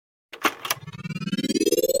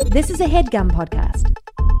This is a HeadGum podcast.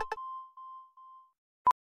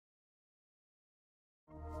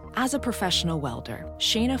 As a professional welder,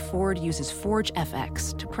 Shayna Ford uses Forge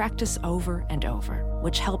FX to practice over and over,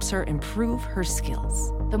 which helps her improve her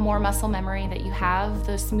skills. The more muscle memory that you have,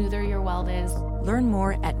 the smoother your weld is. Learn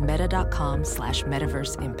more at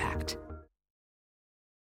meta.com/metaverseimpact.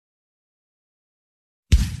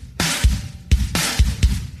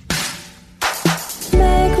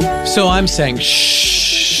 So I'm saying, shh,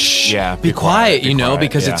 be quiet,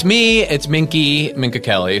 because it's me, it's Minka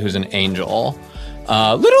Kelly, who's an angel.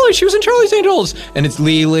 Literally, she was in Charlie's Angels, and it's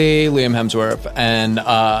Liam Hemsworth, and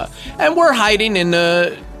we're hiding in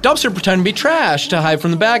the dumpster pretending to be trash to hide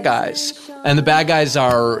from the bad guys. And the bad guys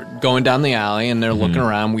are going down the alley, and they're looking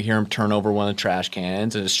around. We hear them turn over one of the trash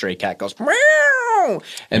cans, and a stray cat goes, meow!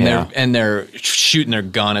 And they're shooting their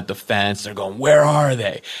gun at the fence. They're going, where are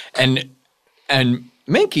they? And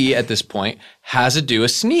Minky, at this point, has to do a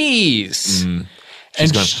sneeze.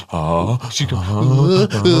 She's going,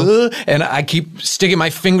 and I keep sticking my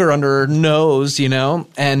finger under her nose,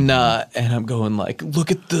 and I'm going like,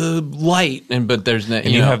 look at the light, but there's no.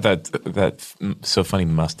 And you have that so funny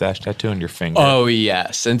mustache tattoo on your finger. Oh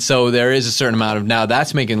yes, and so there is a certain amount of now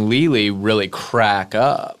that's making Lily really crack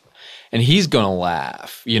up, and he's gonna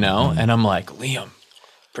laugh, and I'm like, Liam,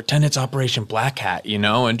 pretend it's Operation Black Hat,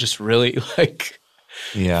 and just really like.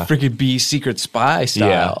 Yeah. Freaking be secret spy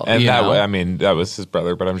style. Yeah. And that was his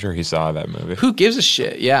brother, but I'm sure he saw that movie. Who gives a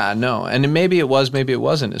shit? Yeah, no. And maybe it was, maybe it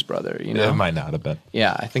wasn't his brother, It might not have been.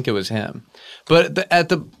 Yeah, I think it was him. But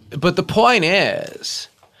the point is,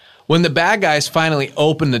 when the bad guys finally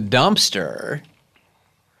opened the dumpster,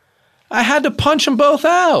 I had to punch them both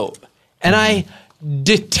out. And I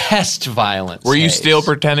detest violence. Were you still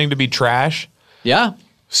pretending to be trash? Yeah.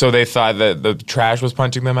 So they thought that the trash was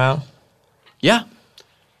punching them out? Yeah.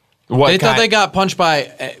 They thought they got punched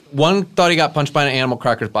by one. Thought he got punched by an Animal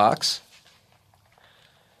Crackers box,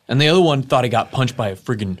 and the other one thought he got punched by a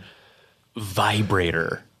friggin'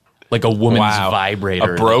 vibrator, like a woman's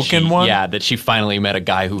vibrator, a broken one. Yeah, that she finally met a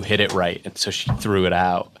guy who hit it right, and so she threw it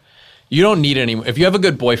out. You don't need any. If you have a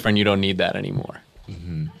good boyfriend, you don't need that anymore.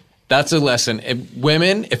 Mm-hmm. That's a lesson.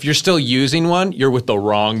 Women, if you're still using one, you're with the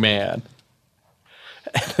wrong man.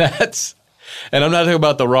 And I'm not talking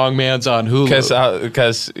about the wrong man's on Hulu. Because I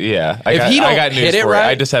got news for you.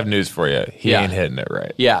 I just have news for you. He ain't hitting it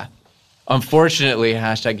right. Yeah. Unfortunately,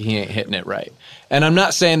 hashtag he ain't hitting it right. And I'm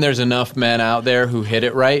not saying there's enough men out there who hit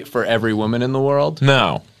it right for every woman in the world.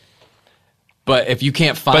 No. But if you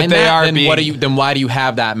can't find that, then why do you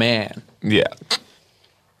have that man? Yeah.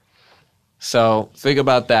 So think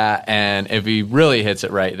about that. And if he really hits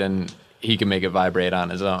it right, then he can make it vibrate on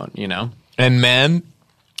his own, And men...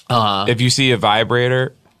 If you see a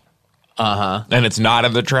vibrator, and it's not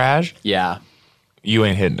in the trash, you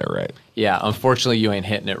ain't hitting it right. Yeah, unfortunately, you ain't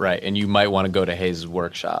hitting it right, and you might want to go to Hayes'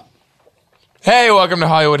 workshop. Hey, welcome to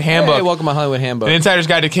Hollywood Handbook. Hey, welcome to Hollywood Handbook. An insider's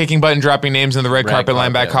guide to kicking butt and dropping names in the red carpet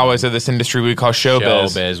line back hallways of this industry we call showbiz.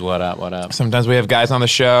 Showbiz, what up? Sometimes we have guys on the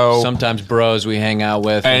show. Sometimes bros we hang out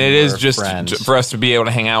with. And it is just friends. for us to be able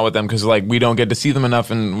to hang out with them because we don't get to see them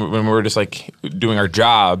enough and when we're just doing our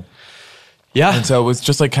job. Yeah. And so it's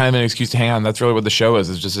just kind of an excuse to hang out. And that's really what the show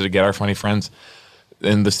is just to get our funny friends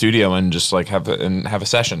in the studio and just have a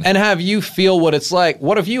session. And have you feel what it's like.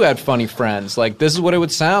 What if you had funny friends? This is what it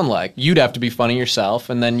would sound like. You'd have to be funny yourself,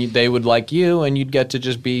 and then they would like you, and you'd get to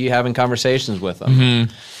just be having conversations with them.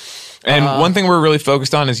 Mm-hmm. And one thing we're really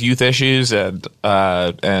focused on is youth issues and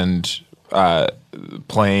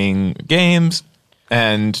playing games.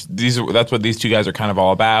 And that's what these two guys are kind of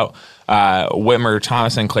all about. Whitmer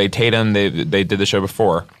Thomas and Clay Tatum, they did the show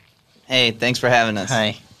before. Hey, thanks for having us.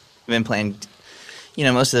 Hi. We've been playing,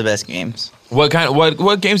 most of the best games. What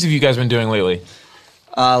games have you guys been doing lately?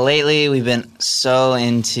 Lately, we've been so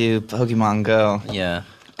into Pokemon Go. Yeah.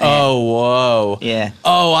 Oh, whoa. Yeah.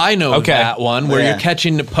 Oh, I know that one where you're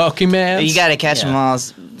catching the Pokemon. You got to catch them all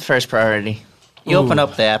as first priority. You open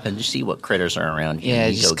up the app and you see what critters are around you. Yeah,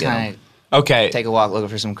 and you just go get them. Take a walk looking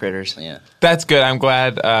for some critters. Yeah. That's good. I'm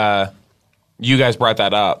glad you guys brought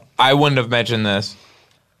that up. I wouldn't have mentioned this,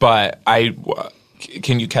 but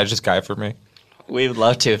can you catch this guy for me? We would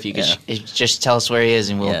love to if you could just tell us where he is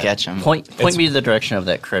and we'll catch him. Point me to the direction of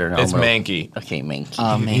that critter. It's Mankey. Okay,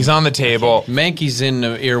 Mankey. He's on the table. Mankey's in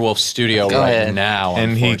the Earwolf studio now,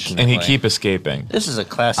 and he keep escaping. This is a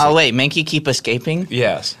classic. Oh wait, Mankey keep escaping?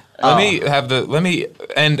 Yes.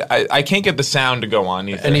 I can't get the sound to go on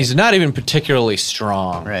either. And he's not even particularly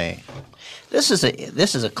strong. Right. This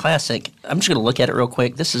is a classic. I'm just gonna look at it real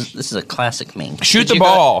quick. This is a classic mink. Shoot the you go-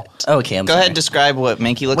 ball. Okay, I'm Go sorry. ahead and describe what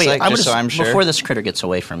Minky looks like, just so I'm sure. Before this critter gets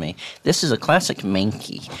away from me, this is a classic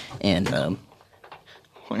minky, and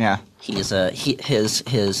Yeah. he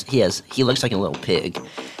looks like a little pig,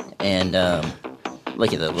 and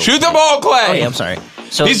look at that. Shoot the ball, Clay. Oh yeah, I'm sorry.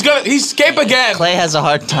 So He's escape again. Clay has a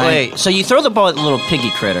hard time. wait. So you throw the ball at the little piggy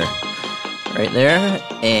critter, right there,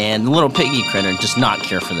 and the little piggy critter does not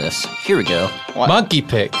care for this. Here we go. Monkey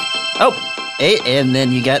pig. Oh, and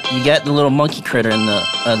then you got the little monkey critter and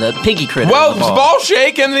the piggy critter. Well, and the the ball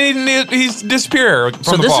shake and he's disappear from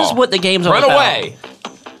So the this ball. is what the game's all Run about. away.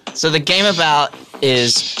 So the game about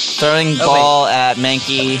is throwing ball at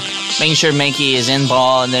Mankey, making sure Mankey is in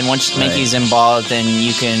ball, and then once Mankey's in ball, then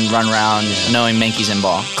you can run around knowing Mankey's in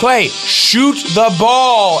ball. Clay, shoot the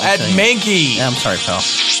ball at Mankey. Yeah, I'm sorry, pal. 1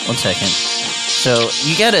 second. So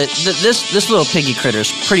you gotta this little piggy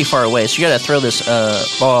critter's pretty far away, so you gotta throw this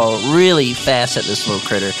ball really fast at this little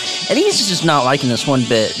critter, and he's just not liking this one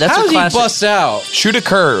bit. That's How a does he classic. bust out? Shoot a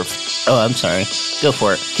curve. Oh, I'm sorry. Go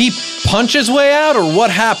for it. He punches way out, or what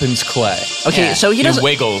happens, Clay? Okay, Yeah. so he doesn't.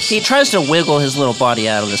 wiggles. He tries to wiggle his little body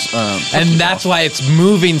out of this. And that's why it's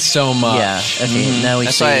moving so much. yeah. Okay. Now we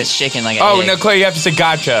That's see. why it's shaking like a Oh egg. no, Clay, you have to say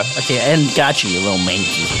gotcha. Okay, and got you little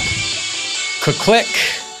manky. Click.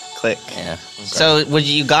 Click. Yeah. So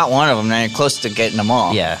you got one of them, now you're close to getting them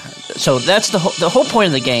all. Yeah. So that's the whole point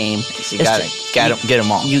of the game. So you is gotta get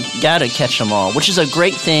them all. You gotta catch them all, which is a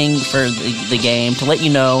great thing for the game to let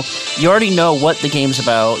you know. You already know what the game's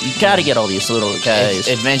about. You gotta get all these little guys.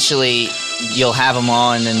 Eventually, you'll have them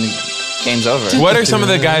all, and then the game's over. What are some of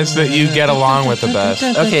the guys that you get along with the best?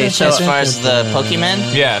 Okay, so As far as the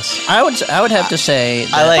Pokemon, Yes. I would have to say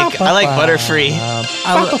I that like Butterfree.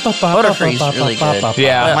 Butterfree's really good.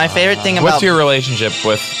 Yeah. My favorite thing about What's your relationship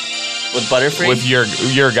with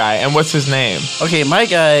Butterfree? your guy, and what's his name? Okay, my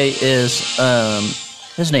guy is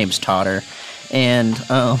his name's Totter, and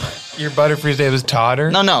Your Butterfree's name is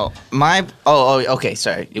Totter. No. Okay,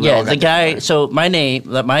 sorry. We yeah, all got the guy. different So my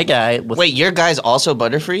guy with words. Wait, your guy's also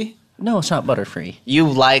Butterfree? no, it's not Butterfree. You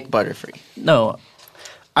like Butterfree? No,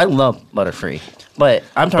 I love Butterfree, but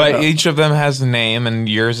I'm talking But about each of them has a name, and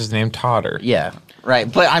yours is named Totter. yeah.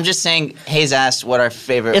 Right, but I'm just saying. Hayes asked what our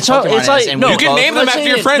favorite It's all- Pokemon it's like- is, and no, we You can both- name them let's after say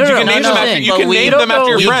your it- friends. no, You no, can no, name no, them no, after. You but can we name don't them after know-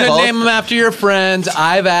 your you You friends. could both- name them after your friends.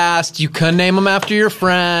 I've asked. You could name them after your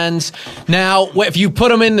friends. Now, if you put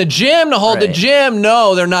them in the gym to hold the Right. gym,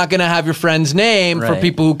 no, they're not going to have your friend's name for Right.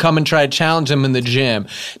 people who come and try to challenge them in the gym.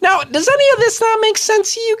 Now, does any of this not make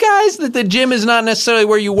sense to you guys? That the gym is not necessarily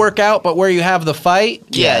where you work out, but where you have the fight?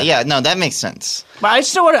 Yeah, no, that makes sense. But I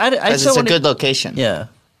still want to. I Because still it's a want good location. Yeah.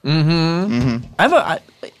 Do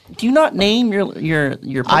you not name your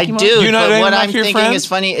Pokemon? I do, You know but name what them I'm after your thinking friends? is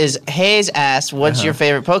funny is Hayes asked, "What's your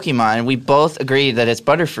favorite Pokemon?" And we both agreed that it's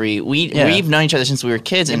Butterfree. Yeah. We've known each other since we were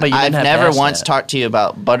kids, and but you I've didn't have to never ask once that. talked to you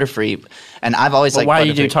about Butterfree, and I've always But liked why Butterfree.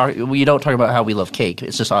 you do talk? You don't talk about how we love cake.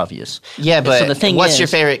 It's just obvious. Yeah, but so the thing what's is, your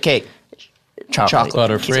favorite cake? Chocolate.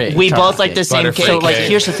 Butterfree. We Chocolate both like the cake. same Butterfree cake. So like, cake.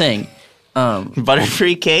 here's the thing.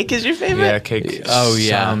 Butterfree cake is your favorite? Yeah, cake. Oh,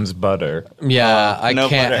 yeah. Sounds butter. Yeah, I no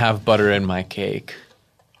can't butter. have butter in my cake.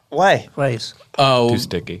 Why? Place. Oh, Too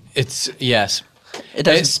sticky. It's yes. It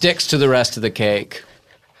doesn't. It sticks to the rest of the cake.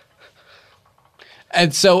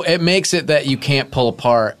 And so it makes it that you can't pull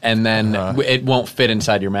apart and then it won't fit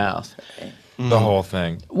inside your mouth. The whole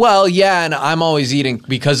thing. Well, yeah, and I'm always eating,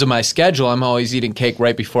 because of my schedule, I'm always eating cake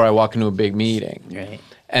right before I walk into a big meeting. Right.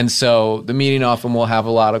 And so the meeting often will have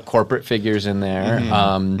a lot of corporate figures in there,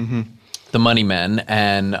 the money men,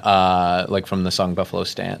 and like from the song Buffalo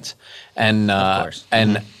Stance. And, course.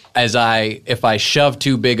 and if I shove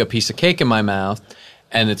too big a piece of cake in my mouth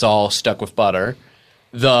and it's all stuck with butter,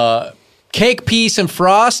 the cake piece and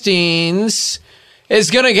frostings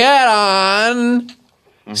is going to get on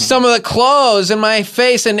some of the clothes in my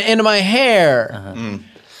face and into my hair.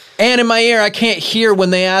 And in my ear, I can't hear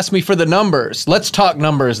when they ask me for the numbers. Let's talk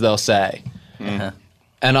numbers, they'll say.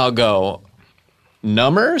 And I'll go,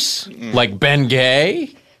 numbers? Like Ben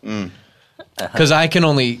Gay? Because I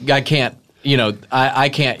can't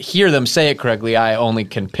hear them say it correctly. I only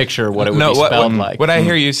can picture what it would be spelled like. What I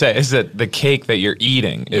hear you say is that the cake that you're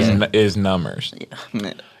eating is numbers.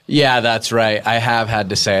 Yeah, that's right. I have had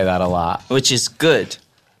to say that a lot. Which is good.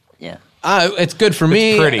 Yeah. It's good for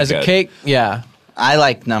me pretty as a good. cake. Yeah. I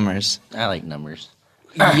like numbers. I like numbers.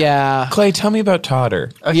 Yeah. Clay, tell me about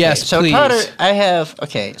Totter. Okay, Yes, so please.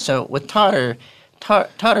 Totter, so with Totter,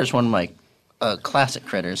 Totter's one of my classic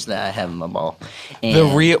critters that I have in my ball.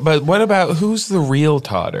 And But what about who's the real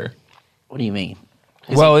Totter? what do you mean?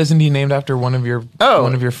 Well, isn't he named after one of your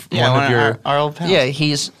one of our old pals. Yeah,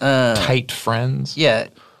 he's tight friends? yeah.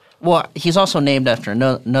 Well, he's also named after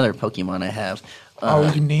another Pokemon I have.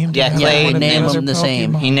 You named yeah, him Clay we after named another him the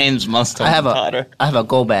same. Pokemon? He names most of I have them a Totter. I have a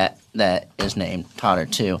Golbat that is named Totter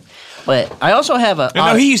too, but I also have a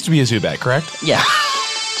No, he used to be a Zubat, correct? yeah.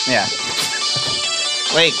 Yeah.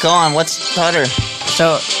 Wait, go on. What's Totter?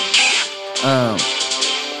 So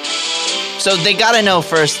So they gotta know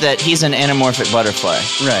first that he's an anamorphic butterfly.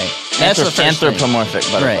 right, that's the first thing. Anthropomorphic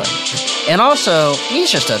butterfly. Right, and also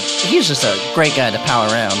he's just a great guy to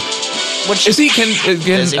pal around. Which Is he? Can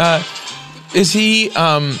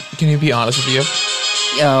he be honest with you?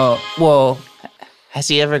 well, Has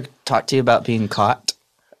he ever talked to you about being caught?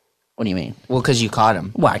 what do you mean? Well, because you caught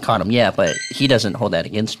him. Well, I caught him, yeah, but he doesn't hold that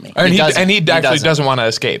against me. And he doesn't. actually doesn't. doesn't want to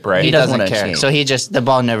escape, right? He doesn't doesn't wanna care. escape. So he just the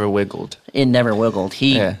ball never wiggled. It never wiggled.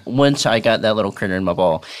 Yeah. Once I got that little critter in my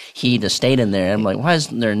ball, he just stayed in there. I'm like, why is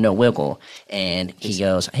there no wiggle? And he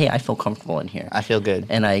goes, hey, I feel comfortable in here. I feel good.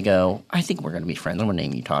 And I go, I think we're gonna be friends. I'm gonna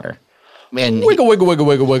name you Totter. And Wiggle, wiggle, wiggle,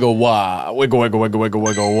 wiggle, wiggle, wah. Wiggle, wiggle, wiggle, wiggle,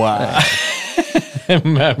 wiggle, wah.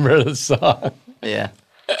 Remember the song? yeah.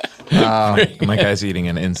 My guy's eating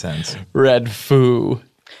an incense. Red Foo.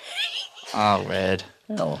 Oh, Red.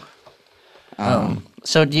 Oh.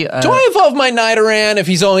 So do you? Do I evolve my Nidoran if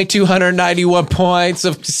he's only 291 points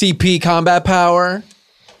of CP combat power?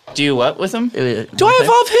 Do you what with him? Do I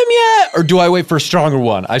evolve him yet? Or do I wait for a stronger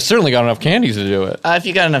one? I've certainly got enough candies to do it. If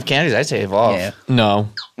you got enough candies, I'd say evolve. Yeah. No.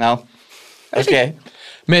 No. Okay.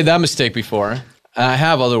 Made that mistake before. I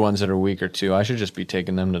have other ones that are weaker too. I should just be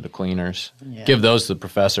taking them to the cleaners. Yeah. Give those to the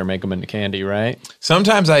professor, make them into candy, right?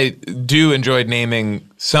 Sometimes I do enjoy naming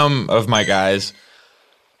some of my guys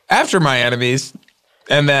after my enemies,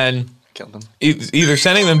 and then Kill them. Either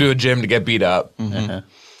sending them to a gym to get beat up, and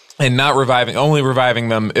not only reviving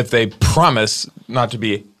them if they promise not to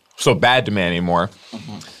be so bad to me anymore.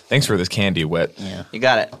 Thanks for this candy, Wit. Yeah. You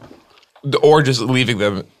got it. Or just leaving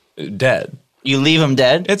them dead. You leave them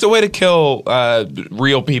dead? It's a way to kill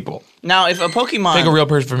real people. Now, if a Pokemon... Take a real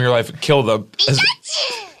person from your life and kill them.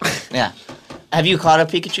 Yeah. Have you caught a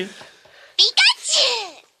Pikachu?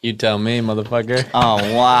 You tell me, motherfucker. Oh,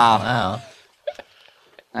 wow. Wow.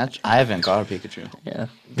 I haven't caught a Pikachu. Yeah.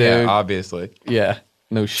 Yeah, Dude. obviously. Yeah.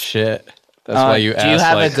 No shit. That's why you asked. do you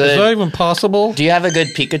have a good- Is that even possible? Do you have a good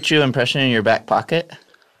Pikachu impression in your back pocket?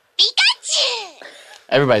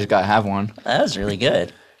 Everybody's got to have one. That was really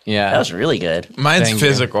good. Yeah. That was really good. Mine's Thank you.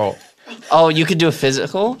 physical. Oh, you could do a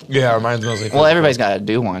physical? Yeah, mine's mostly physical. Well, everybody's got to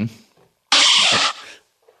do one.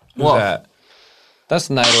 Who's that? That's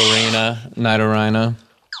Nidorina.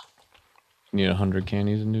 You need 100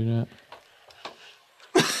 candies and do that?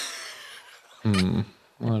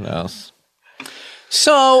 What else?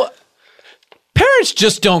 So, parents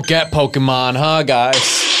just don't get Pokemon, huh,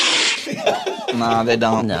 guys? No, they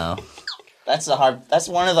don't. No. That's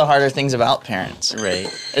one of the harder things about parents. Right.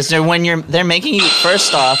 Is there when they're making you,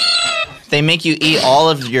 first off, they make you eat all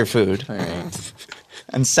of your food. Right.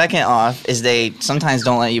 And second off is they sometimes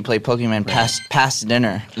don't let you play Pokemon past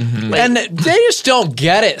dinner. And they just don't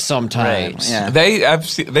get it sometimes. Yeah.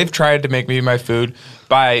 They've tried to make me my food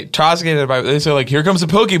by tossing it. They say like, "Here comes a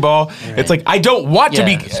Pokeball." Right. It's like I don't want to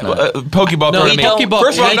be it's not. Pokeball thrown at me. Pokeball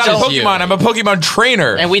First of all, I'm not a catches you. Pokemon. I'm a Pokemon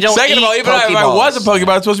trainer. And we don't Second of all, eat even if I was a Pokeballs.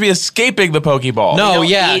 Pokeball, it's supposed to be escaping the Pokeball. No, don't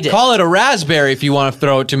yeah. eat it. Call it a raspberry if you want to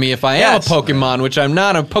throw it to me if I am Yes. a Pokemon, which I'm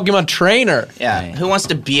not a Pokemon trainer. Yeah. Who wants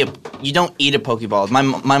to be you don't eat a Pokeball.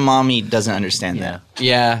 My mommy doesn't understand Yeah. that.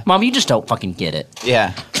 Yeah. Mom, you just don't fucking get it.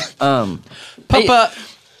 Yeah. Papa.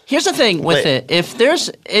 Here's the thing with Wait.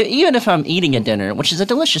 it. Even if I'm eating a dinner, which is a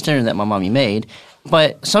delicious dinner that my mommy made,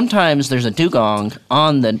 but sometimes there's a dugong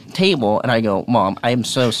on the table, and I go, Mom, I am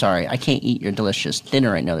so sorry. I can't eat your delicious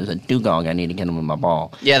dinner right now. There's a dugong. I need to get him in my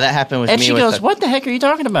ball. Yeah, that happened with And me. she with goes, what the heck are you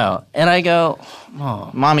talking about? And I go,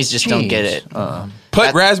 Mom, Mommies just don't get jeez. it.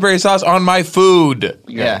 Put raspberry sauce on my food.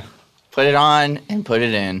 Yeah. Put it on and put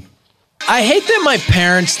it in. I hate that my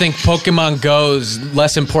parents think Pokemon Go is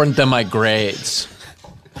less important than my grades.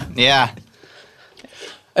 Yeah.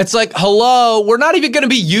 It's like, hello, we're not even going to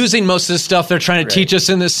be using most of the stuff they're trying to teach us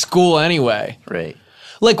in this school anyway. Right.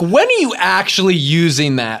 Like, when are you actually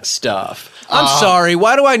using that stuff? I'm sorry,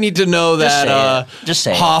 why do I need to know that Just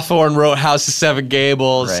say it. Hawthorne wrote House of Seven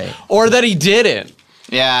Gables Right. or that he didn't?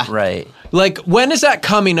 Yeah. Right. Like, when is that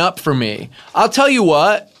coming up for me? I'll tell you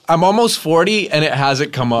what, I'm almost 40 and it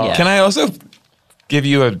hasn't come up. Yeah. Can I also give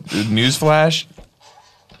you a news flash?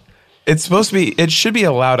 It should be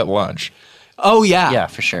allowed at lunch. Oh, yeah. Yeah,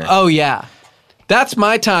 for sure. Oh, yeah. That's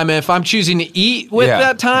my time. And if I'm choosing to eat with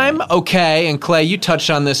that time, okay. And Clay, you touched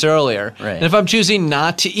on this earlier. Right. And if I'm choosing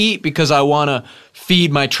not to eat because I want to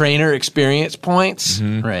feed my trainer experience points,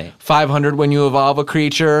 Right. 500 when you evolve a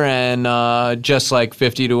creature, and just like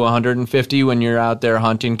 50 to 150 when you're out there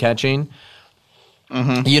hunting, catching.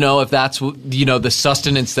 You know, if that's, the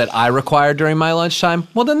sustenance that I require during my lunchtime,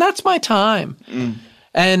 well, then that's my time.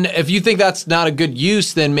 And if you think that's not a good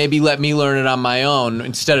use, then maybe let me learn it on my own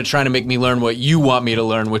instead of trying to make me learn what you want me to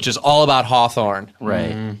learn, which is all about Hawthorne.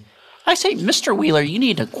 Right. I say, Mr. Wheeler, you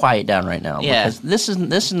need to quiet down right now. Yeah. Because this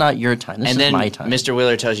is not your time. This is my time. Mr.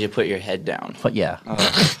 Wheeler tells you to put your head down. But yeah.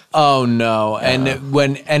 Oh no!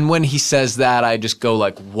 And when he says that, I just go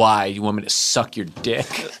like, "Why? You want me to suck your dick?"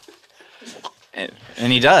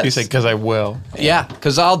 And he does. You say, because I will. Yeah,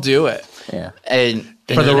 because I'll do it Yeah. And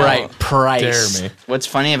for the right price. Dare me. what's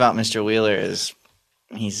funny about Mr. Wheeler is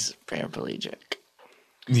he's paraplegic.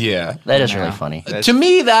 Yeah. That is really funny. To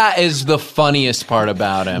me, that is the funniest part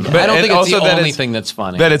about him. I don't think it's the only thing that's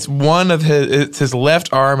funny. That it's one of it's his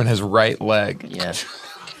left arm and his right leg. Yeah.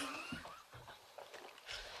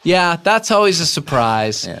 Yeah, that's always a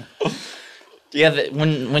surprise. Yeah. Yeah,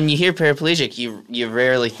 when you hear paraplegic, you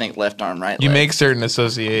rarely think left arm, right leg. You make certain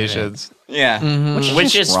associations. Yeah,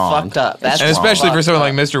 which is wrong. fucked up. That's And especially for fucked someone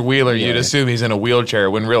up. like Mr. Wheeler, you'd assume he's in a wheelchair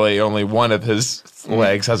when really only one of his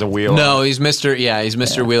legs has a wheel. No, he's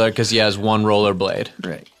Mr. Wheeler because he has one rollerblade.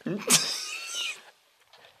 Right.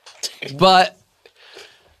 But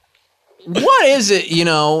what is it,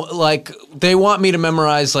 like they want me to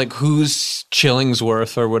memorize like who's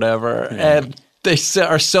Chillingsworth or whatever. And they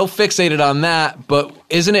are so fixated on that, but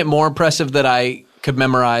isn't it more impressive that I could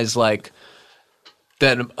memorize like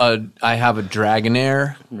that I have a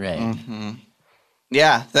Dragonair? Right.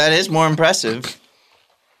 Yeah, that is more impressive.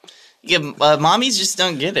 Yeah, mommies just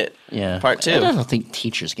don't get it. Yeah. Part two. I don't think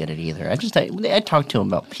teachers get it either. I talked to him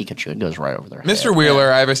about Pikachu. It goes right over their head. Mr.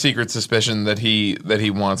 Wheeler, I have a secret suspicion that he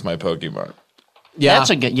wants my Pokemon. Yeah. That's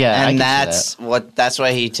a good, yeah. And I can see that's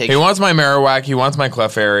why he takes. He wants my Marowak, he wants my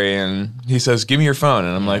Clefairy, and he says, give me your phone.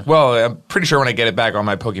 And I'm like, well, I'm pretty sure when I get it back, all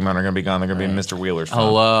my Pokemon are going to be gone. They're going to be in Mr. Wheeler's phone.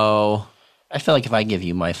 Hello. I feel like if I give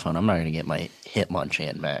you my phone, I'm not going to get my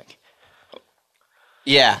Hitmonchan back.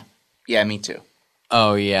 Yeah, me too.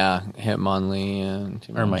 Oh yeah,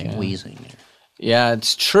 Hitmonlee Or my Weezing. Yeah,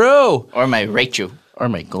 it's true. Or my Raichu. Or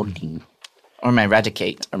my Goldeen. Or my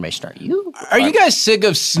Raticate. Or my Staryu. Are you guys sick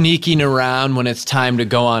of sneaking around when it's time to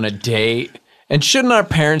go on a date? And shouldn't our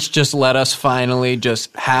parents just let us finally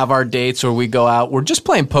just have our dates where we go out? We're just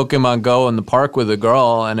playing Pokemon Go in the park with a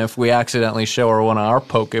girl, and if we accidentally show her one of our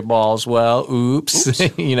Pokeballs, well, oops.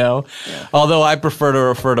 Yeah. Although I prefer to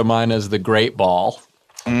refer to mine as the Great Ball.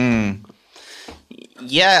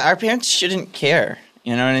 Yeah, our parents shouldn't care.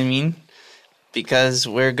 You know what I mean? Because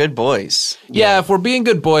we're good boys. Yeah, if we're being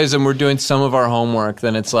good boys and we're doing some of our homework,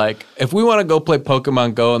 then it's like, if we want to go play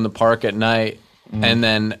Pokemon Go in the park at night, and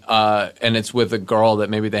then and it's with a girl that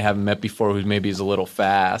maybe they haven't met before who maybe is a little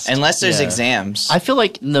fast. Unless there's Yeah. exams. I feel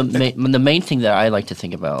like the main thing that I like to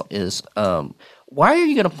think about is why are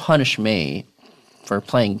you going to punish me for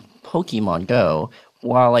playing Pokemon Go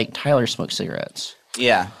while like Tyler smokes cigarettes?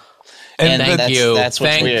 Yeah. And that's- Thank you. That's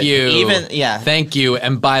what's Thank weird. you. Thank you.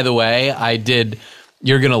 And by the way,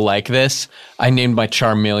 you're going to like this. I named my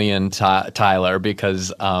Charmeleon Tyler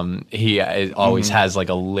because he always has like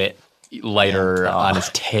a lit lighter on his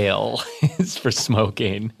tail. It's for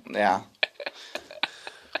smoking. Yeah.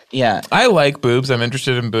 Yeah. I like boobs. I'm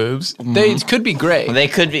interested in boobs. They could be great. They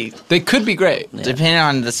could be, They could be great. depending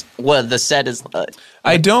on what the set is.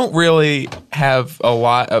 I don't really have a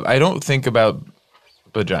lot of. I don't think about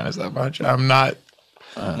vaginas that much. I'm not.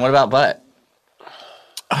 What about butt?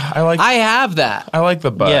 I have that. I like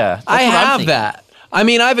the butt. Yeah, that's I what I'm have thinking. that. I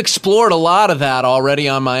mean, I've explored a lot of that already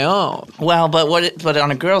on my own. Well, but on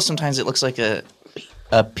a girl, sometimes it looks like a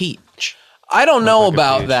peach. I don't know like a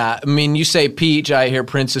about peach. that. I mean, you say Peach, I hear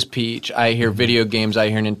Princess Peach, I hear video games, I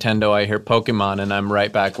hear Nintendo, I hear Pokemon, and I'm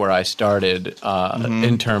right back where I started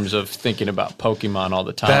in terms of thinking about Pokemon all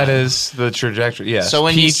the time. That is the trajectory. Yes. So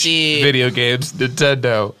when you Peach, see- video games,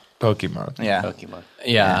 Nintendo, Pokemon. Yeah. Pokemon.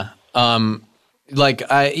 Yeah. Like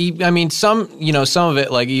I mean, some of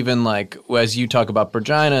it, like even like as you talk about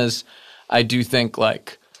vaginas, I do think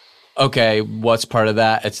like, okay, what's part of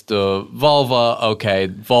that? It's the vulva. Okay,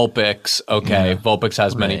 Vulpix. Okay, Vulpix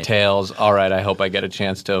has many Right. tails. All right, I hope I get a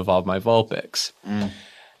chance to evolve my Vulpix.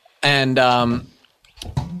 And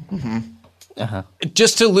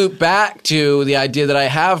just to loop back to the idea that I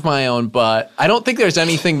have my own butt, I don't think there's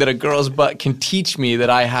anything that a girl's butt can teach me that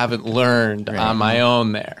I haven't learned on my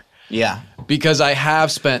own there. Yeah. because I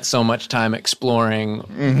have spent so much time exploring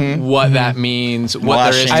what that means,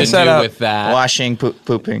 what there is to do with that. Washing,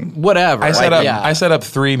 pooping. Whatever. I set up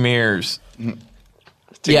 3 mirrors to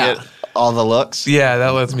get all the looks. Yeah, that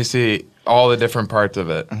lets me see all the different parts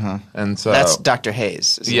of it. And so that's Dr.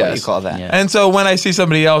 Hayes, is what you call that. Yeah. And so when I see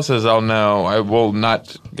somebody else's, I'll know. I will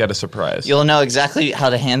not get a surprise. You'll know exactly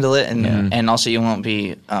how to handle it, and also you won't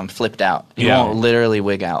be flipped out. You won't literally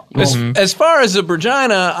wig out. As far as the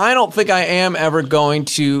vagina, I don't think I am ever going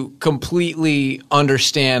to completely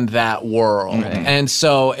understand that world. And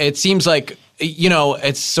so it seems like,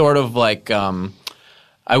 it's sort of like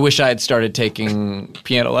I wish I had started taking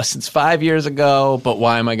piano lessons 5 years ago, but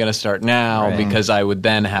why am I going to start now? Because I would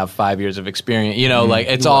then have 5 years of experience.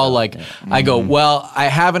 It's all like, I go, well, I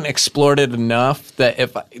haven't explored it enough that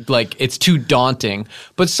it's too daunting.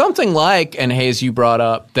 But something like, and Hayes, you brought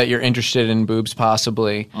up that you're interested in boobs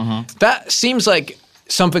possibly, that seems like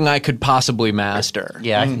something I could possibly master.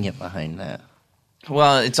 Yeah, I can get behind that.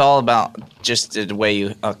 Well, it's all about just the way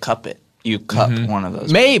you cup it. You cup one of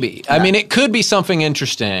those. Maybe. I mean, it could be something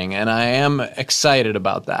interesting, and I am excited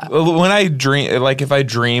about that. When I dream, like if I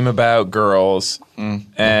dream about girls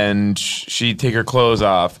and she take her clothes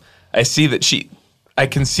off, I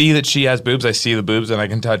can see that she has boobs. I see the boobs and I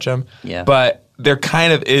can touch them. Yeah. But there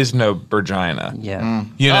kind of is no vagina. Yeah.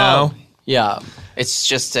 You know? Yeah. It's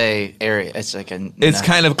just a area. It's like It's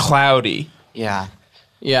kind of cloudy. Yeah.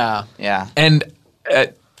 Yeah. Yeah.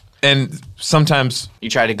 And sometimes You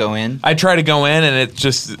try to go in. I try to go in and it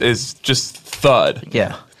is just thud.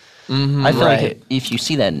 Yeah. I feel like if you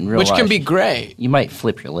see that in real Which life, can be great. you might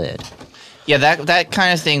flip your lid. Yeah, that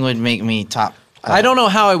kind of thing would make me top. I don't know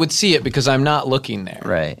how I would see it because I'm not looking there.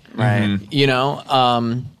 Right. Right.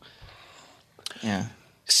 Yeah.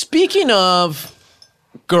 Speaking of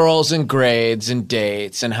girls and grades and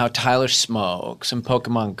dates and how Tyler smokes and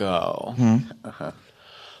Pokemon Go,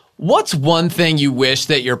 what's one thing you wish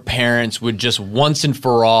that your parents would just once and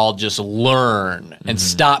for all just learn and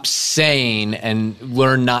stop saying and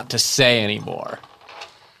learn not to say anymore?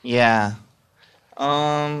 Yeah.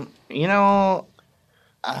 Well,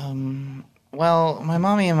 my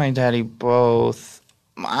mommy and my daddy both,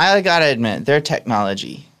 I gotta admit, they're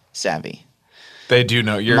technology savvy. They do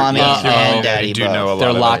know. Your Mommy and daddy do both. know a lot. They're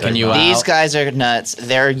about locking you out. These guys are nuts.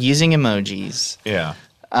 They're using emojis. Yeah.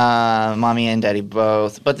 Mommy and daddy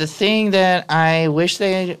both. But the thing that I wish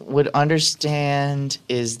they would understand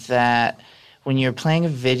is that when you're playing a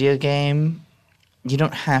video game, you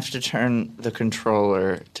don't have to turn the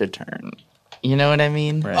controller to turn. You know what I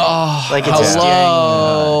mean? Right. Oh, Like it's a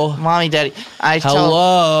hello. steering. Mommy, daddy. I tell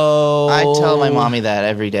my mommy that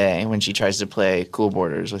every day when she tries to play Cool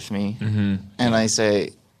Borders with me. And I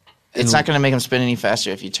say, it's not going to make them spin any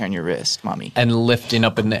faster if you turn your wrist, mommy. And lifting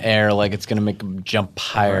up in the air like it's going to make them jump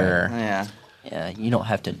higher. Yeah. Yeah, you don't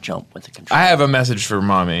have to jump with the controller. I have a message for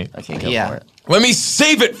mommy. Okay, go Yeah. for it. Let me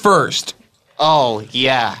save it first. Oh,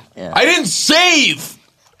 yeah. I didn't save.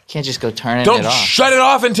 Can't just go turning Don't it off. shut it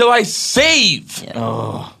off until I save. Yeah.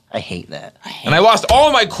 Oh, I hate that. And I lost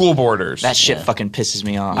all my Cool Borders. That shit fucking pisses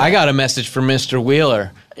me off. I got a message from Mr.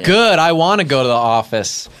 Wheeler. Good, I want to go to the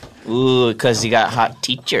office. Ooh, because you got hot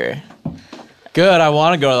teacher. Good, I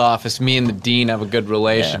want to go to the office. Me and the dean have a good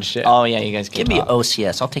relationship. Oh, yeah, you guys can Give me talk.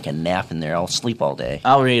 OCS. I'll take a nap in there. I'll sleep all day.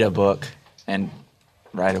 I'll read a book and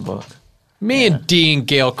write a book. Me and Dean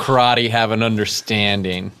Gail Karate have an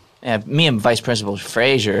understanding. Yeah, me and Vice Principal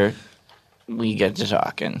Frazier, we get to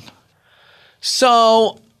talking.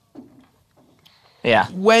 So, Yeah.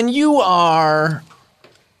 when you are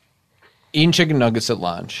eating chicken nuggets at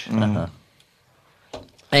lunch,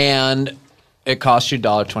 and it costs you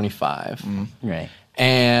 $1.25, Right.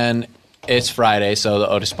 and it's Friday, so the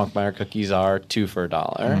Otis Spunkmeyer cookies are 2 for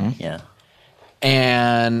 $1, Yeah.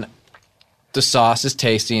 and the sauce is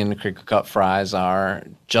tasty, and the crinkle cut fries are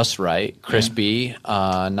just right, crispy,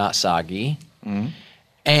 not soggy,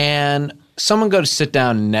 and someone go to sit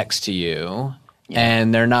down next to you,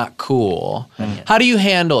 and they're not cool. How do you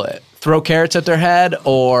handle it? Throw carrots at their head,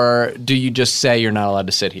 or do you just say you're not allowed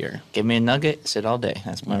to sit here? Give me a nugget, sit all day.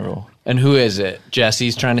 That's my rule. And who is it?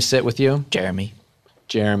 Jesse's trying to sit with you? Jeremy.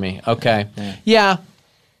 Jeremy. Okay. Yeah.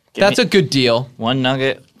 Give That's me a good deal. one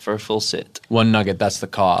nugget for a full sit. 1 nugget, that's the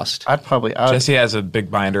cost. I'd probably. Jesse has a big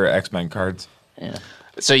binder of X-Men cards. Yeah.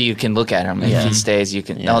 So you can look at him. If he stays, you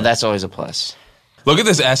can. Yeah. Oh, that's always a plus. Look at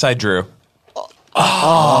this S I drew.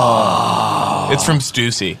 Oh. It's from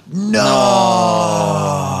Stussy.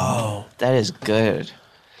 That is good.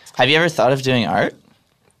 Have you ever thought of doing art?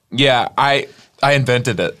 Yeah, I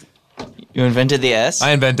invented it. You invented the S? I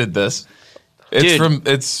invented this. It's Dude.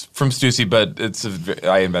 from Stussy, but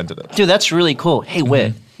I invented it. Dude, that's really cool. Hey,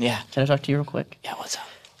 Whit, Yeah. Can I talk to you real quick? Yeah, what's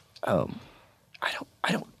up? I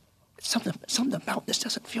don't. Something about this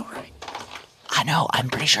doesn't feel right. I know. I'm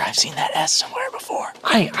pretty sure I've seen that S somewhere before.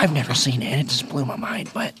 I've never seen it, and it just blew my mind.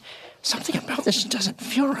 But something about this doesn't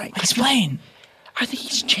feel right. Explain. I think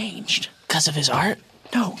he's changed. Because of his art?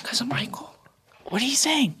 No, because of Michael. What are you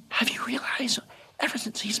saying? Have you realized, ever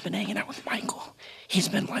since he's been hanging out with Michael, he's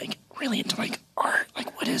been, like, really into, like, art.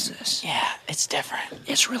 Like, what is this? Yeah, it's different.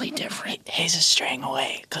 It's really different. Hayes is straying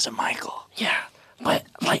away because of Michael. Yeah, but,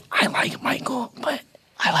 like, I like Michael, but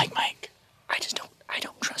I like Mike. I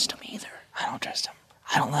don't trust him either. I don't trust him.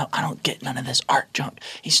 I don't know. I don't get none of this art junk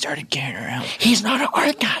he started carrying around. He's not an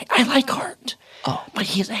art guy. I like art. Oh. But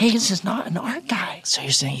Hayes is not an art guy. So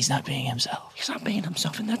you're saying he's not being himself? He's not being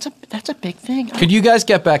himself, and that's a big thing. Could you guys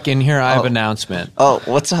get back in here? I have an announcement. Oh,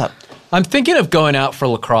 what's up? I'm thinking of going out for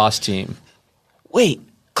lacrosse team. Wait,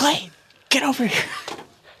 Clay, get over here.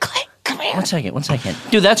 Clay, come here. One second.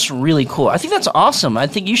 Dude, that's really cool. I think that's awesome. I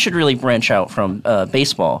think you should really branch out from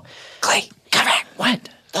baseball. Clay, come here. What?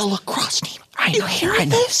 The lacrosse team. I know. hear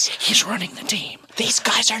this? He's running the team. These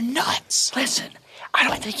guys are nuts. Listen, I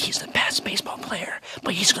don't think he's the best baseball player,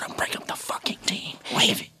 but he's gonna break up the fucking team.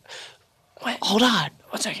 Wait. What? Hold on.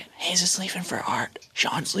 1 second. Hayes is leaving for art.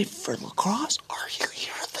 Sean's leaving for lacrosse. Are you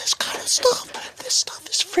hearing this kind of stuff? This stuff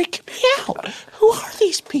is freaking me out. Who are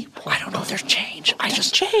these people? I don't know. There's change. I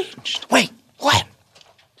just changed. Wait. What?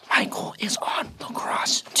 Michael is on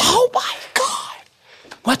lacrosse too. Oh my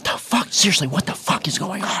God. What the fuck? Seriously, what the fuck is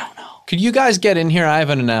going on? I don't know. Could you guys get in here? I have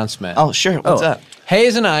an announcement. Oh, sure. What's up?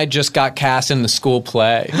 Hayes and I just got cast in the school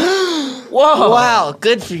play. Whoa! Wow,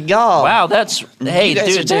 good for y'all. Wow, that's hey, You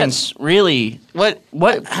guys are dude, that's really What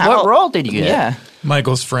what role did you get? Yeah.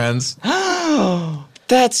 Michael's friends.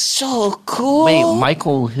 That's so cool. Wait,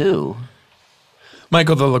 Michael who?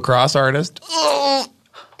 Michael, the lacrosse artist. Oh,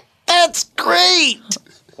 that's great.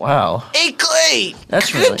 Wow. Hey, Clay.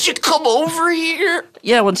 That's could really- you come over here?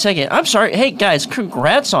 Yeah, 1 second. I'm sorry. Hey guys,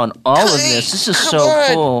 congrats on all of this. This is Come so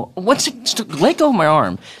on. cool. Let go of my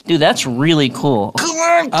arm. Dude, that's really cool. Come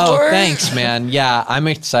on, Clay. Oh, thanks, man. Yeah, I'm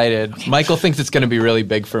excited. Michael thinks it's going to be really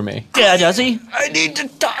big for me. Yeah, does he? I need to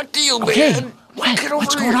talk to you, Okay. man. Get over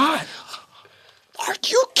What's here. going on? Are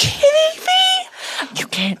you kidding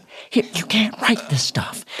me? You can't write this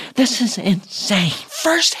stuff. This is insane.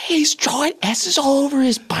 First, he's drawing S's all over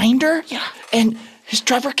his binder. Yeah. And his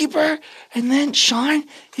driver keeper. And then Sean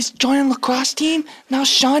is joining lacrosse team. Now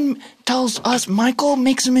Sean tells us Michael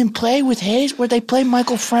makes him in play with Hayes where they play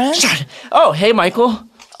Michael friends. Oh, hey, Michael.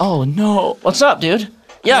 Oh, no. What's up, dude?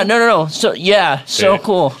 Yeah, no. So, yeah, so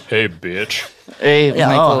cool. Hey, bitch. Hey, Yeah,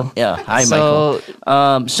 Michael. oh, yeah. Hi, So-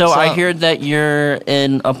 Michael. So I hear that you're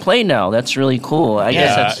in a play now. That's really cool. I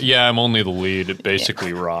guess that's... Yeah, I'm only the lead. It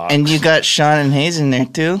basically rocks. And you got Sean and Hayes in there,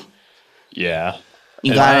 too? yeah.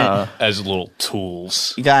 You As- got as little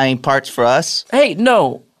tools. You got any parts for us? Hey,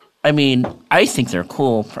 no. I mean, I think they're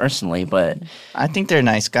cool personally, but... I think they're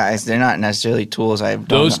nice guys. They're not necessarily tools.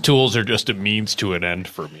 Those tools are just a means to an end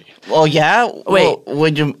for me. Oh, yeah? Wait. Well,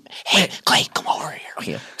 would you... Hey, Clay, come over here.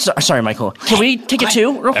 Okay. Sorry, Michael. Can we take it Clay.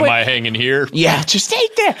 too, real Am quick? I hanging here? Yeah, just stay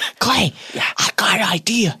there. Clay, I got an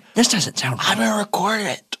idea. This doesn't sound right. I'm going to record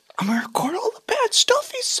it. I'm going to record all the bad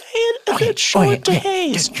stuff he's saying and then show it to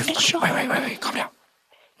Hayes. Dude, wait. Calm down.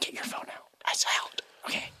 Get your phone out. That's out.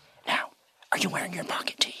 Okay. Now, are you wearing your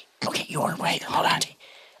pocket tee? Okay, you are wearing your pocket tee.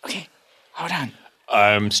 Okay. Hold on.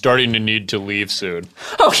 I'm starting to need to leave soon.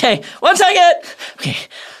 Okay, 1 second. Okay,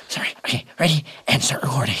 sorry. Okay, ready? And start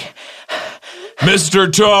recording.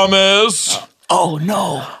 Mr. Thomas, Oh,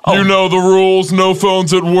 no. you know the rules. No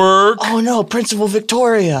phones at work. Oh, no. Principal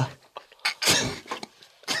Victoria.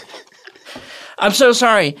 I'm so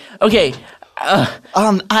sorry. Okay,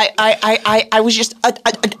 I was just... I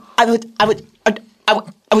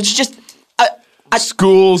was just...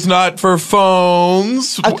 School's not for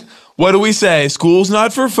phones. What do we say? School's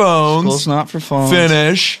not for phones. School's not for phones.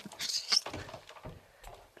 Finish.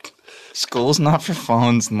 School's not for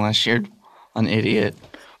phones unless you're an idiot.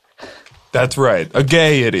 That's right. A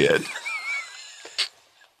gay idiot.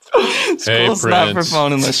 School's not for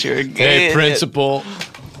phone unless you're a gay Hey, idiot. principal.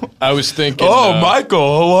 I was thinking. Oh,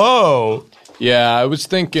 Michael, hello. Yeah, I was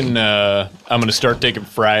thinking. I'm gonna start taking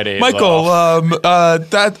Fridays Michael, off.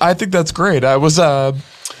 I think that's great. I was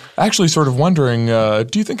actually sort of wondering,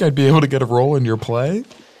 do you think I'd be able to get a role in your play?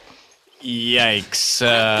 Yikes.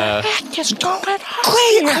 just going on.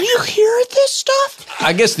 Clay, are you hearing this stuff?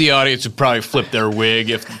 I guess the audience would probably flip their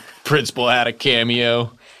wig if the principal had a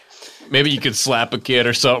cameo. Maybe you could slap a kid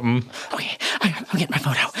or something. Okay, I'll get my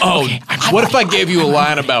phone out. Oh, okay, what if I gave you a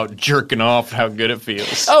line about jerking off, how good it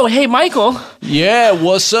feels? Oh, hey, Michael. Yeah,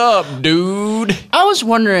 what's up, dude? I was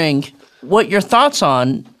wondering what your thoughts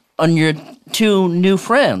on your two new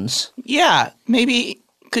friends. Yeah, maybe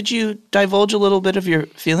could you divulge a little bit of your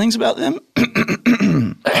feelings about them?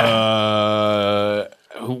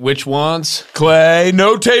 Which ones? Clay,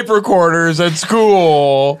 no tape recorders at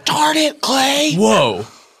school. Darn it, Clay! Whoa.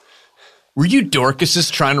 Were you Dorcases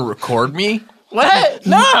trying to record me? What?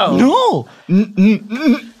 No. No!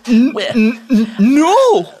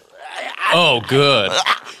 No! Oh, good.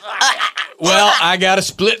 Well, I got a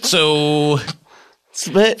split, so...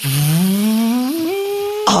 Split.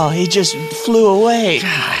 Oh, he just flew away.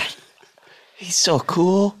 God. He's so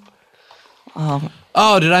cool.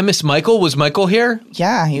 Oh, did I miss Michael? Was Michael here?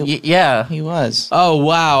 Yeah, Yeah. he was. Oh,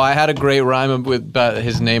 wow. I had a great rhyme with about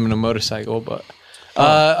his name and a motorcycle, but...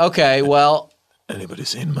 okay, well... Anybody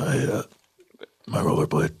seen my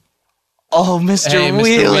rollerblade? Oh, Mr. Hey, Mr.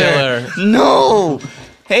 Wheeler. Wheeler. No!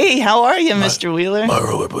 Hey, how are you, Mr. Wheeler? My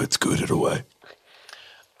rollerblade scooted away.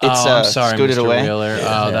 It's I'm sorry, scooted Mr. away. Wheeler.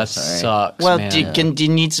 That sucks, Well, man. do you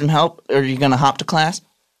need some help? Or are you going to hop to class?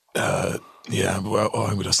 Yeah, well,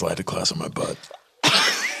 I'm going to slide to class on my butt.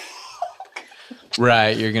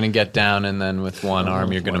 Right, you're going to get down, and then with one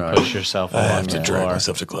arm, you're going to push yourself I along have to the drag floor.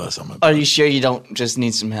 myself to class on my butt. Are you sure you don't just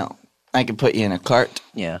need some help? I could put you in a cart.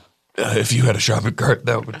 Yeah. If you had a shopping cart,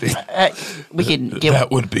 that would be We can get.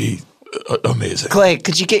 that would be amazing. Clay,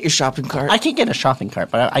 could you get your shopping cart? I can get a shopping cart,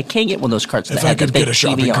 but I can't get one of those carts that If I have the could big get a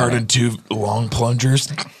shopping TV cart on and it. 2 long plungers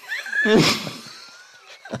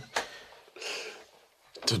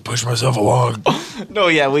to push myself along. No,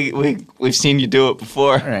 yeah, we've seen you do it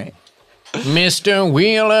before. All right. Mr.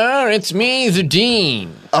 Wheeler, it's me, the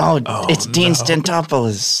dean. Oh, it's Dean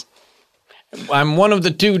Stentopoulos. I'm one of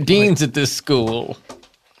the 2 deans at this school.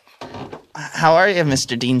 How are you,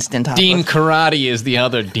 Mr. Dean Stentopoulos? Dean Karate is the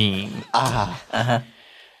other dean.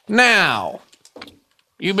 Now,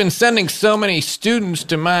 you've been sending so many students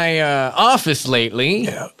to my office lately.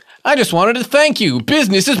 Yeah. I just wanted to thank you.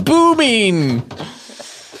 Business is booming.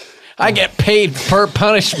 I get paid per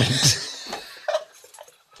punishment.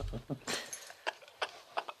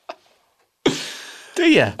 Do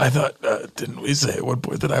you? I thought, didn't we say at one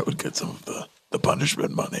point that I would get some of the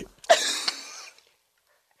punishment money?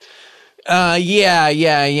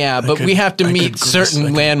 Yeah. But we have to meet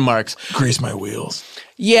certain landmarks. Grease my wheels.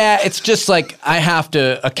 Yeah, it's just like I have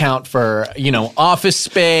to account for, office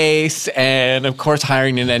space and, of course,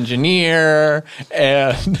 hiring an engineer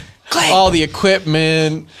and all the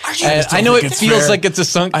equipment. And I know it feels like it's a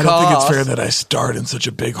sunk cost. I don't think it's fair that I start in such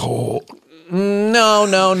a big hole.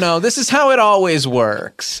 No. This is how it always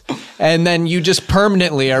works. And then you just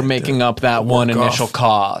permanently are making up that one initial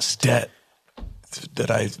cost. Debt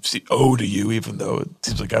that I owe to you, even though it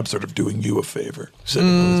seems like I'm sort of doing you a favor.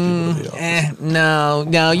 Sending all these people to the office.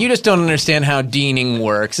 No, you just don't understand how deaning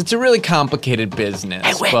works. It's a really complicated business.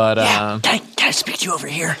 Hey, wait. But Can I speak to you over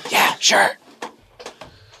here? Yeah, sure.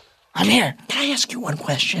 I'm here. Can I ask you one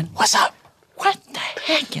question? What's up? What the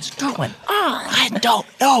heck is going on? I don't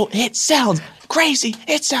know. It sounds crazy.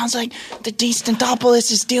 It sounds like the Dean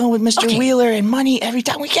Stentopoulos is dealing with Mr. Wheeler and money every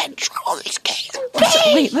time we get in trouble. These games.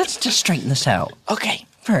 Wait, let's just straighten this out. Okay.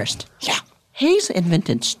 First, Yeah. he's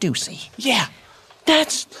invented Stussy. Yeah.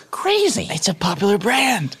 That's crazy. It's a popular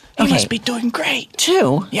brand. He Okay. must be doing great.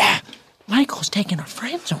 2, Yeah. Michael's taking our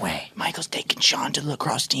friends away. Michael's taking Sean to the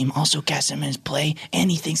lacrosse team, also cast him in his play, and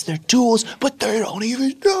he thinks they're tools, but they don't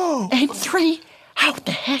even know. And 3, how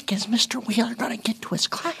the heck is Mr. Wheeler gonna get to his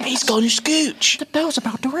class? He's going to scooch. The bell's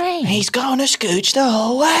about to ring. He's going to scooch the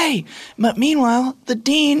whole way. But meanwhile, the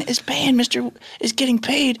dean is getting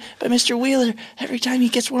paid by Mr. Wheeler every time he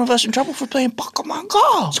gets one of us in trouble for playing Pokemon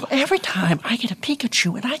Go. So every time I get a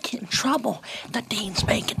Pikachu and I get in trouble, the dean's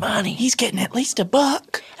making money. He's getting at least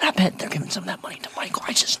 $1. And I bet they're giving some of that money to Michael.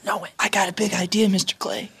 I just know it. I got a big idea, Mr.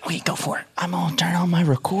 Clay. Okay, go for it. I'm gonna turn on my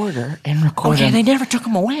recorder and record Okay, them. they never took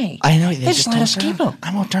him away. I know, They just let don't us turn keep on- him.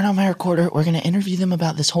 I'm gonna turn on my recorder. We're gonna interview them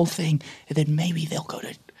about this whole thing, and then maybe they'll go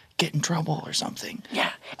to get in trouble or something, Yeah,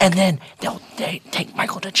 and then they take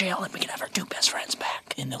Michael to jail and we can have our 2 best friends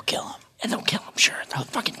back. and they'll kill him. And they'll kill him, sure. They'll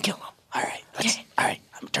fucking kill him. All right, Okay. all right.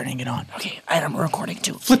 I'm turning it on. Okay, and I'm recording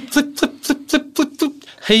too. flip.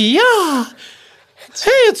 Hey-ya! Hey,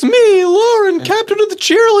 it's me, Lauren, captain of the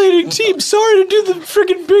cheerleading team. Sorry to do the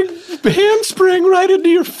friggin' big handspring right into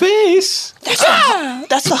your face.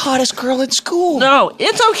 That's the hottest girl in school. No,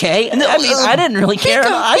 it's okay. I mean, I didn't really care.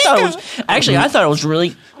 I thought it was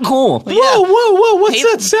really cool. Whoa, what's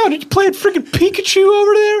that sound? Did you play friggin' Pikachu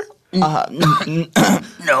over there?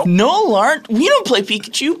 No. No, Lauren. We don't play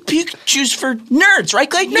Pikachu. Pikachu's for nerds, right,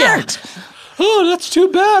 Clay? Nerds. Oh, that's too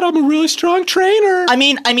bad. I'm a really strong trainer. I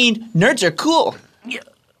mean, nerds are cool.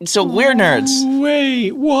 So we're nerds.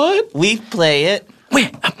 Wait, what? We play it. We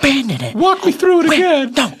abandoned it. Walk me through it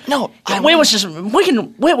again. No.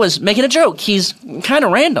 Whit was making a joke. He's kind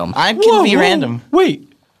of random. I can be random. Wait,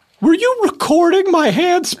 were you recording my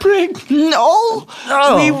handspring? No.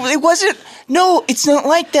 Oh. It wasn't. No, it's not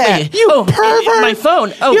like that. You pervert. My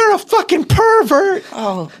phone. Oh. You're a fucking pervert.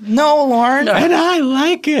 Oh, no, Lauren. And I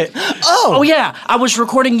like it. Oh, yeah. I was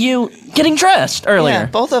recording you getting dressed earlier. Yeah,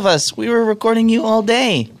 both of us. We were recording you all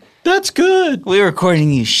day. That's good. We were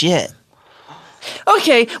recording you shit.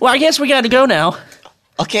 Okay, well, I guess we got to go now.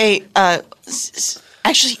 Okay,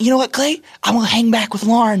 actually, you know what, Clay? I'm gonna hang back with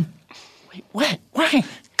Lauren. Wait, what? Why?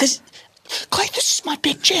 Because, Clay, this is my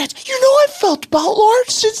big chance. You know I've felt about Lauren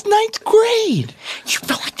since 9th grade. You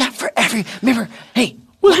felt like that forever. Remember, hey.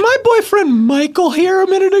 Was my boyfriend Michael here a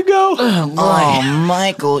minute ago? Oh,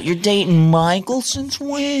 Michael. You're dating Michael since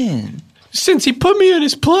when? Since he put me in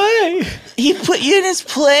his play. He put you in his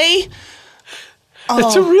play?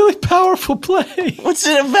 It's a really powerful play. What's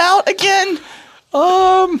it about again?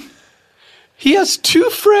 He has 2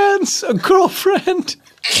 friends, a girlfriend.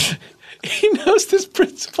 He knows this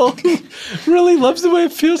principal. He really loves the way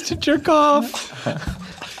it feels to jerk off.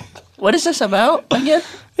 What is this about again?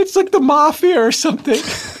 It's like the mafia or something.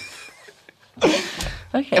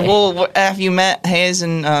 Okay. Well, have you met Hayes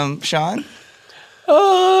and Sean?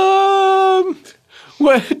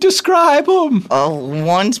 What? Describe them.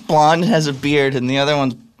 One's blonde and has a beard, and the other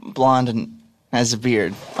one's blonde and has a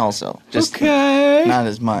beard also. Just Okay. not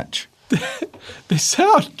as much. They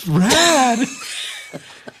sound rad.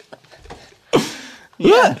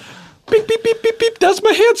 Yeah. Beep, beep, beep, beep, beep. That's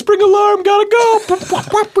my handspring alarm. Gotta go.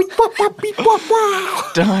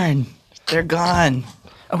 Darn. They're gone.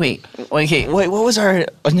 Oh, wait. Okay, wait, what was our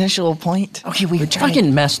initial point? Okay, we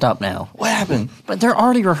fucking messed up now. What happened? But they're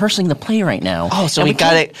already rehearsing the play right now. Oh, so And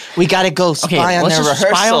we gotta go spy on let's their just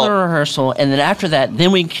rehearsal. spy on the rehearsal, and then after that,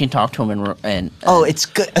 then we can talk to them and Oh, it's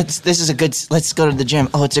good. This is a good. Let's go to the gym.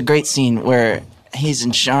 Oh, it's a great scene where Hayes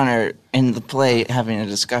and Sean are in the play having a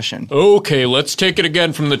discussion. Okay, let's take it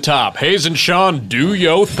again from the top. Hayes and Sean, do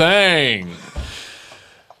yo thing.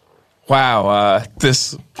 Wow,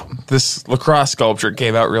 this lacrosse sculpture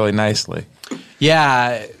came out really nicely.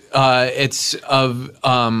 Yeah, it's of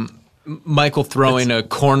Michael throwing a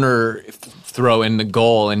corner throw in the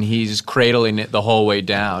goal, and he's cradling it the whole way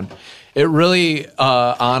down. It really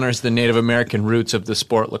honors the Native American roots of the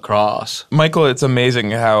sport lacrosse. Michael, it's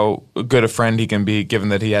amazing how good a friend he can be given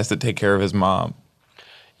that he has to take care of his mom.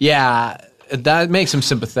 Yeah, that makes him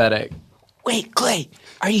sympathetic. Wait, Clay,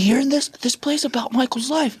 are you hearing this? This play's about Michael's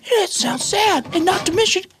life. It sounds sad. And not to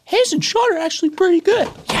mention, Hayes and Sean are actually pretty good.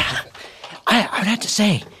 yeah. I would have to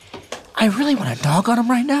say, I really want to dog on him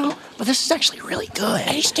right now, but this is actually really good.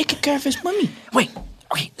 And he's taking care of his mummy. Wait,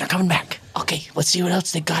 okay, they're coming back. Okay, let's see what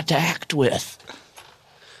else they got to act with.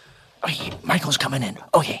 Okay, Michael's coming in.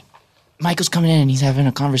 Okay. Michael's coming in and he's having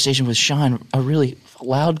a conversation with Sean, a really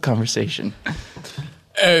loud conversation.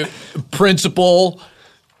 Principal,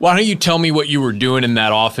 why don't you tell me what you were doing in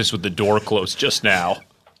that office with the door closed just now?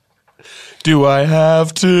 Do I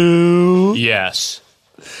have to? Yes.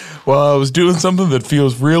 Well, I was doing something that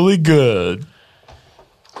feels really good.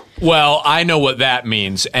 Well, I know what that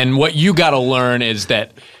means. And what you got to learn is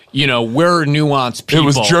that, you know, we're nuanced people. It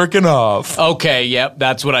was jerking off. Okay, yep,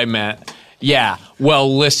 that's what I meant. Yeah,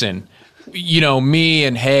 well, listen. You know, me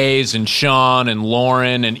and Hayes and Sean and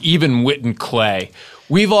Lauren and even Whit and Clay,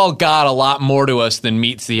 we've all got a lot more to us than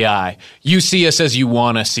meets the eye. You see us as you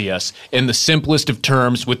want to see us, in the simplest of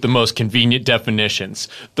terms with the most convenient definitions.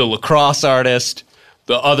 The lacrosse artist,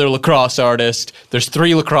 the other lacrosse artist, there's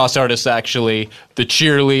 3 lacrosse artists actually, the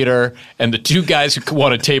cheerleader, and the 2 guys who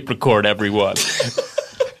want to tape record everyone.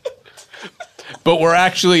 But we're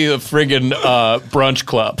actually a friggin' brunch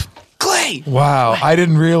club. Clay! Wow, I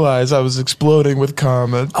didn't realize I was exploding with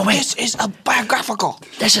comment. Oh, wait. This is a biographical.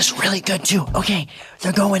 This is really good, too. Okay,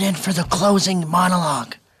 they're going in for the closing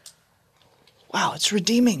monologue. Wow, it's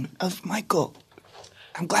redeeming of Michael.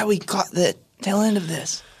 I'm glad we caught the tail end of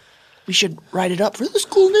this. We should write it up for the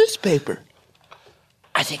school newspaper.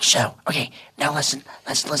 I think so. Okay, now listen.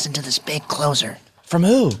 Let's listen to this big closer. From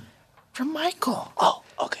who? From Michael. Oh,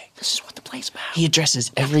 okay. This is what the play's about. He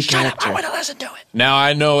addresses every Shut character. up. I want to listen to it. Now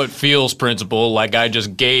I know it feels, Principal, like I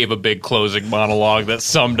just gave a big closing monologue that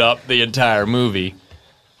summed up the entire movie.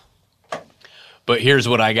 But here's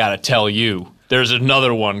what I gotta tell you. There's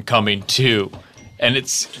another one coming too. And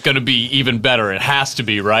it's gonna be even better. It has to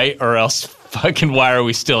be, right? Or else fucking why are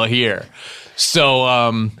we still here? So,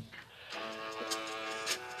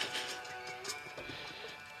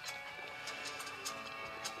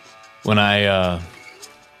 when I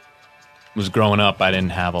was growing up, I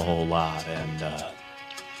didn't have a whole lot, and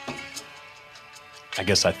I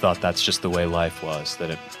guess I thought that's just the way life was, that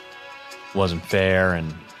it wasn't fair,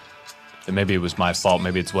 and that maybe it was my fault,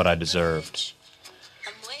 maybe it's what I deserved.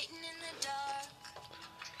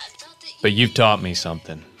 But you've taught me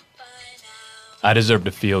something. I deserve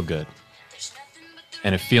to feel good.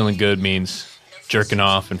 And if feeling good means jerking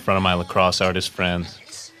off in front of my lacrosse artist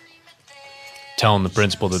friends, telling the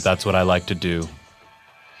principal that that's what I like to do,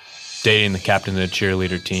 dating the captain of the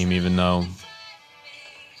cheerleader team even though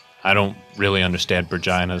I don't really understand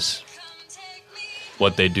vaginas,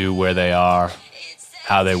 what they do, where they are,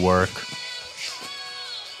 how they work.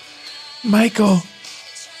 Michael,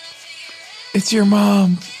 it's your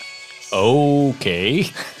mom. Okay.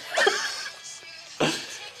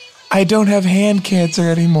 I don't have hand cancer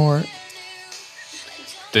anymore.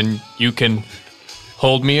 Then you can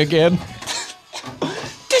hold me again?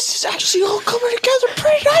 This is actually all coming together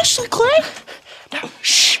pretty nicely, Clay. Now,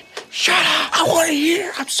 shh, shut up. I want to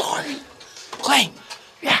hear. I'm sorry. Clay,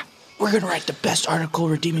 yeah, we're going to write the best article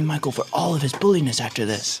redeeming Michael for all of his bulliness after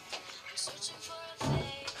this.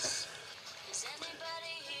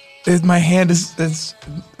 My hand is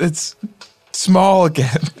it's small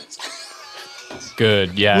again.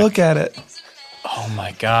 Good, yeah. Look at it. Oh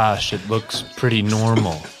my gosh, it looks pretty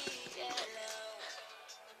normal.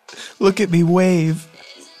 Look at me wave.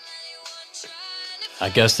 I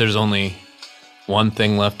guess there's only one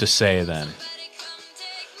thing left to say then.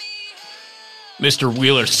 Mr.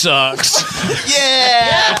 Wheeler sucks.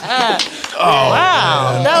 Yeah!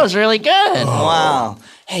 Wow, that was really good. Wow.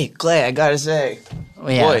 Hey, Clay, I got to say,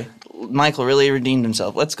 Yeah. boy, Michael really redeemed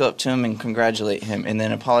himself. Let's go up to him and congratulate him and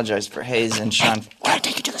then apologize for Hayes and Sean. Can I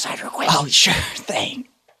take you to the side real quick? Oh, sure thing.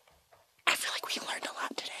 I feel like we learned a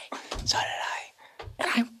lot today. So did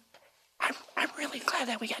I. And I'm really glad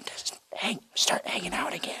that we got to start hanging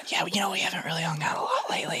out again. Yeah, you know, we haven't really hung out a lot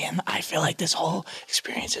lately, and I feel like this whole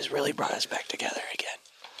experience has really brought us back together again.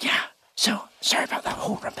 Yeah. So, sorry about that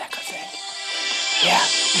whole Rebecca thing. Yeah,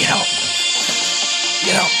 you know,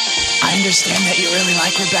 I understand that you really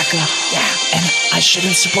like Rebecca. Yeah. And I should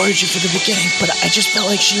have supported you for the beginning, but I just felt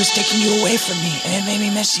like she was taking you away from me, and it made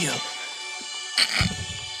me miss you.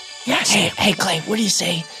 Yeah, Hey, Clay, what do you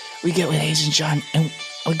say we get with Hayes and Sean, and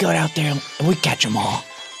we go out there and we catch them all?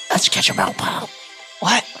 let's catch 'em all, pal.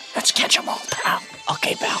 What? Let's catch 'em all, pal.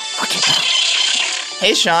 Okay, pal. Okay, pal.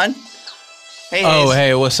 Hey, Sean. Hey, Oh, Hayes.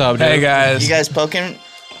 hey, what's up, dude? Hey guys. You guys poking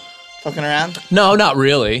around? No, not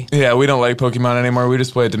really. Yeah, we don't like Pokemon anymore. We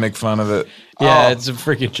just play it to make fun of it. Yeah, Oh. it's a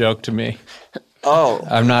freaking joke to me. Oh.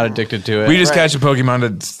 I'm not addicted to it. We just Right. catch a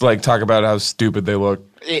Pokemon to like talk about how stupid they look.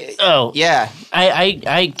 Oh, Yeah.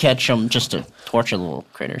 I catch them just to torture the little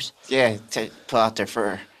critters. Yeah, to pull out their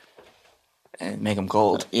fur and make them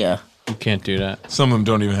cold. Yeah, You can't do that. Some of them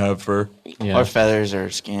don't even have fur. Yeah. Or feathers or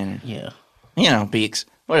skin. yeah. Or, you know, beaks.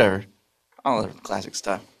 Whatever. All the classic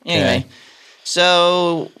stuff. Anyway. Okay.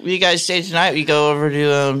 So, you guys say tonight we go over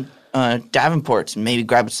to Davenport's and maybe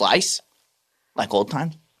grab a slice? Like old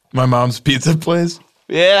times? My mom's pizza place.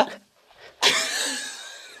 Yeah.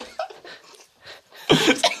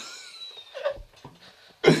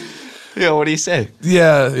 Yeah, what do you say?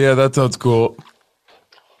 Yeah, that sounds cool.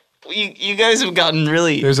 You guys have gotten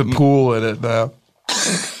really... There's a pool in it now.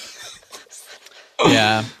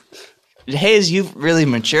 Yeah. Hayes, you've really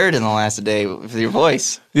matured in the last day with your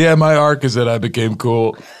voice. Yeah, my arc is that I became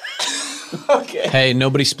cool. Okay. Hey,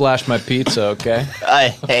 nobody splashed my pizza, okay?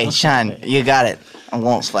 Hey, Sean, you got it. I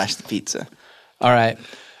won't splash the pizza. All right.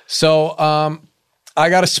 So, I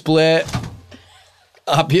got a split,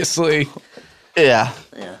 obviously, Yeah.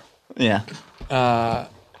 Yeah. Yeah.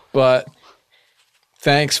 but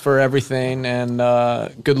thanks for everything and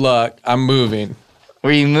good luck. I'm moving.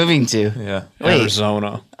 Where are you moving to? Yeah. Wait.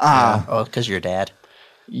 Arizona. Oh, because you're dad.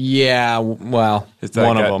 Yeah, well, It's that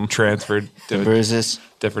one got of them. transferred The to a bruises.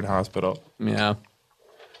 different hospital. Yeah.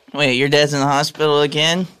 Wait, your dad's in the hospital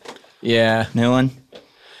again? Yeah. New one?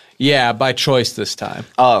 Yeah, by choice this time.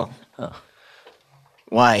 Oh.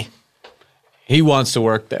 Why? He wants to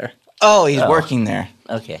work there. Oh, he's working there.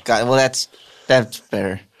 Okay. God, well, that's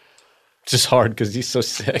better. It's just hard because he's so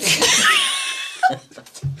sick.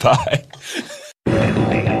 Bye.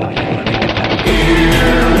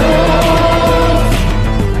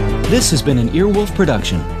 This has been an Earwolf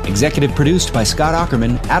production, executive produced by Scott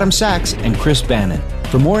Ackerman, Adam Sachs, and Chris Bannon.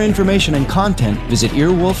 For more information and content, visit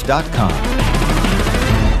earwolf.com.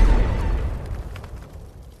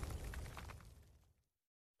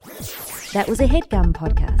 That was a HeadGum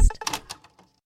podcast.